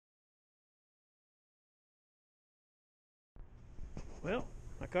Well,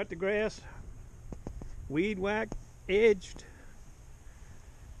 I cut the grass, weed whacked, edged.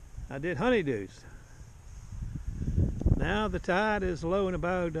 I did honeydews. Now the tide is low in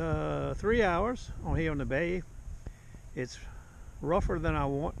about 3 hours on here on the bay. It's rougher than I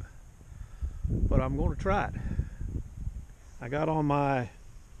want, but I'm going to try it. I got on my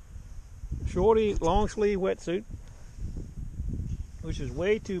shorty long sleeve wetsuit, which is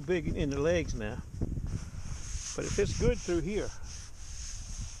way too big in the legs now, but it fits good through here.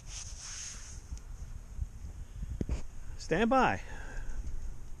 Stand by.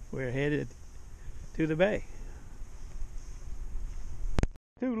 We're headed to the bay.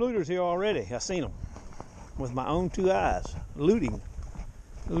 2 looters here already. I seen them with my own 2 eyes, looting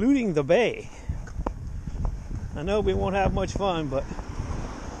the bay. I know we won't have much fun, but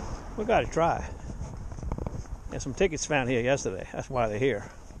we got to try. There's some tickets found here yesterday. That's why they're here.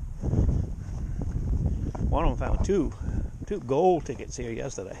 One of them found two gold tickets here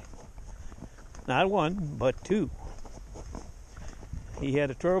yesterday. Not 1, but 2. He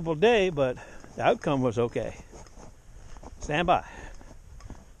had a terrible day, but the outcome was okay. Stand by.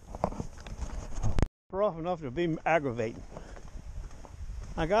 Rough enough to be aggravating.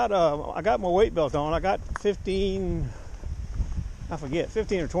 I got my weight belt on. I got 15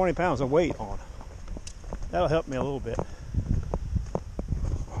 or 20 pounds of weight on. That'll help me a little bit.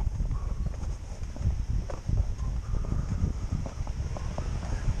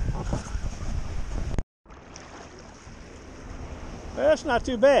 Well, that's not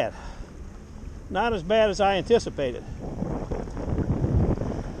too bad. Not as bad as I anticipated.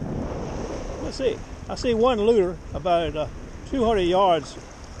 Let's see. I see one looter about 200 yards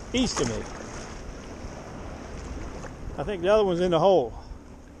east of me. I think the other one's in the hole.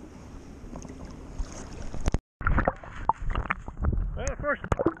 Well, first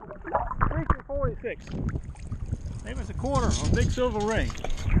 46. Maybe it's a quarter of a big silver ring.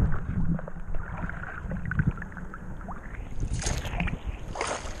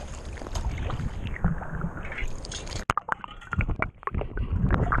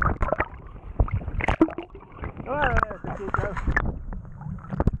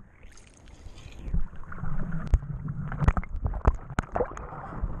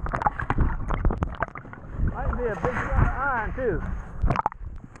 Might be a big shot of iron too.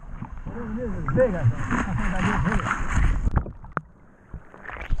 Whatever it is big, I think I did hit it.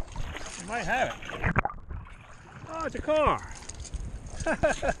 You might have it. Oh, it's a car.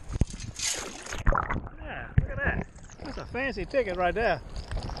 Yeah, look at that. That's a fancy ticket right there.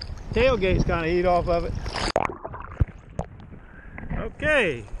 Tailgate's kind of eat off of it.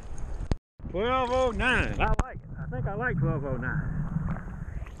 Okay, 1209. I like it. I think I like 1209.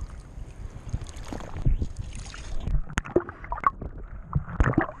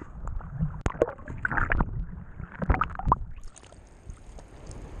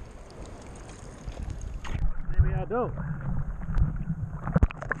 Maybe I don't.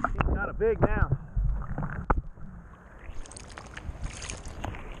 It's kind of big now.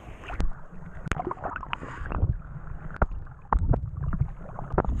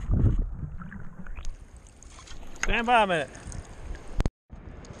 Stand by a minute.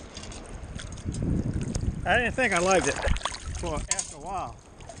 I didn't think I liked it after a while.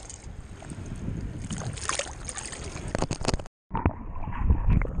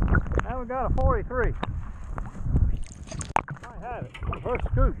 Now we got a 43. Might have it. First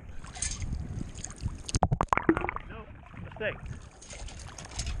scoop. Nope, mistake.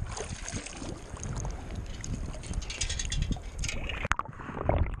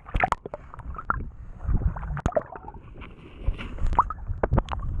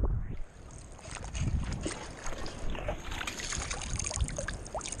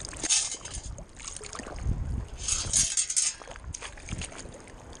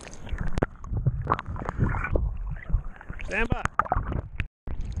 Stand by.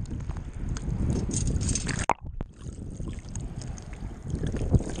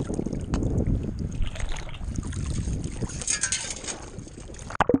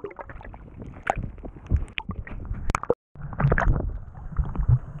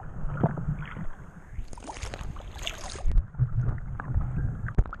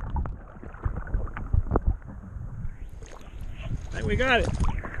 I think we got it.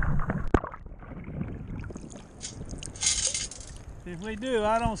 If we do,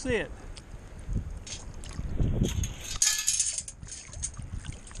 I don't see it.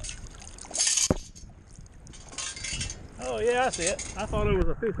 Oh yeah, I see it. I thought it was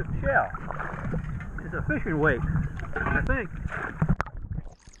a piece of shell. It's a fishing weight, I think.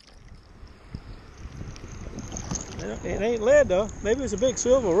 It ain't lead though. Maybe it's a big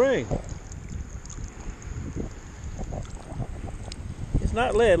silver ring. It's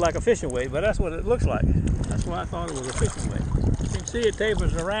not lead like a fishing weight, but that's what it looks like. That's why I thought it was a fishing weight. You can see it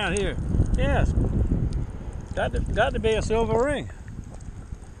tapers around here. Yes. Got to be a silver ring.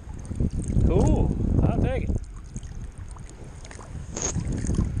 Cool. I'll take it.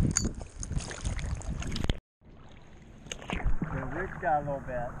 The ridge got a little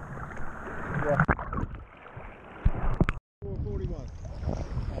bit. Yeah. 441.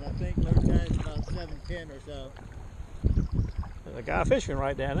 And I think low tide's about 710 or so. There's a guy fishing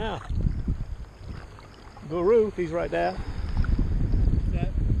right there now. Guru, he's right there. That?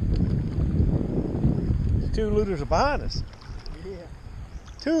 The 2 looters are behind us. Yeah.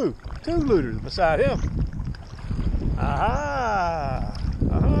 Two looters beside him. Aha!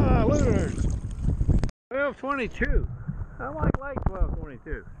 Aha, looters! 1222. I like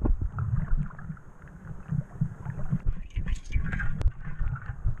 1222.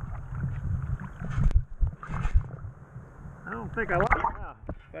 I don't think I like it now,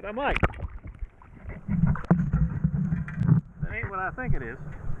 but I might. That ain't what I think it is.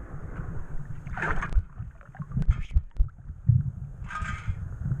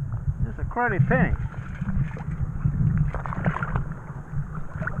 It's a cruddy penny.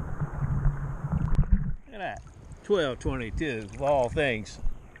 Look at that. 1222 of all things.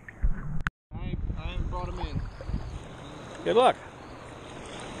 I haven't brought them in. Good luck.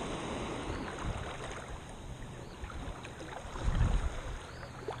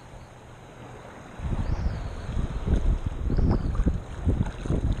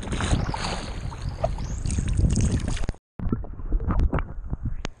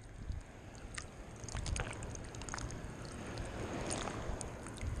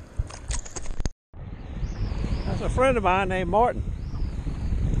 That's a friend of mine named Martin.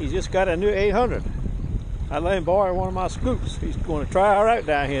 He's just got a new 800. I let him borrow one of my scoops. He's going to try her out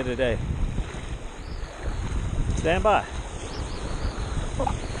down here today. Stand by.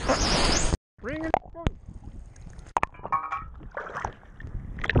 Bring it.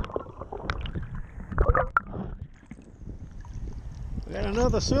 We got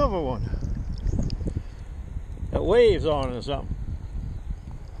another silver one. Got waves on it or something.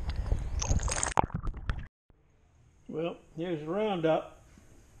 Well, here's the roundup.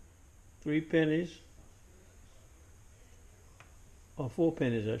 3 pennies. Or 4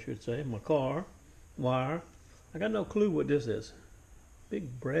 pennies, I should say. My car, wire. I got no clue what this is.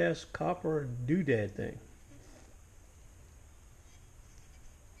 Big brass copper doodad thing.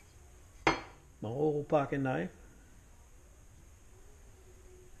 My old pocket knife.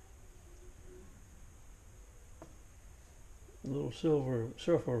 A little silver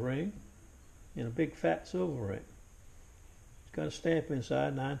surfer ring. And a big fat silver ring. It's got a stamp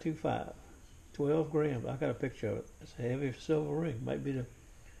inside, 925. 12 grams. I got a picture of it. It's a heavy silver ring. Might be the,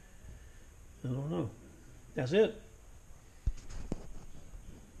 I don't know. That's it.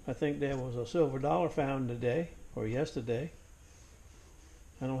 I think there was a silver dollar found today, or yesterday.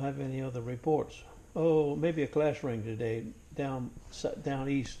 I don't have any other reports. Oh, maybe a class ring today, down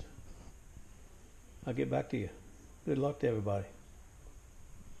east. I'll get back to you. Good luck to everybody.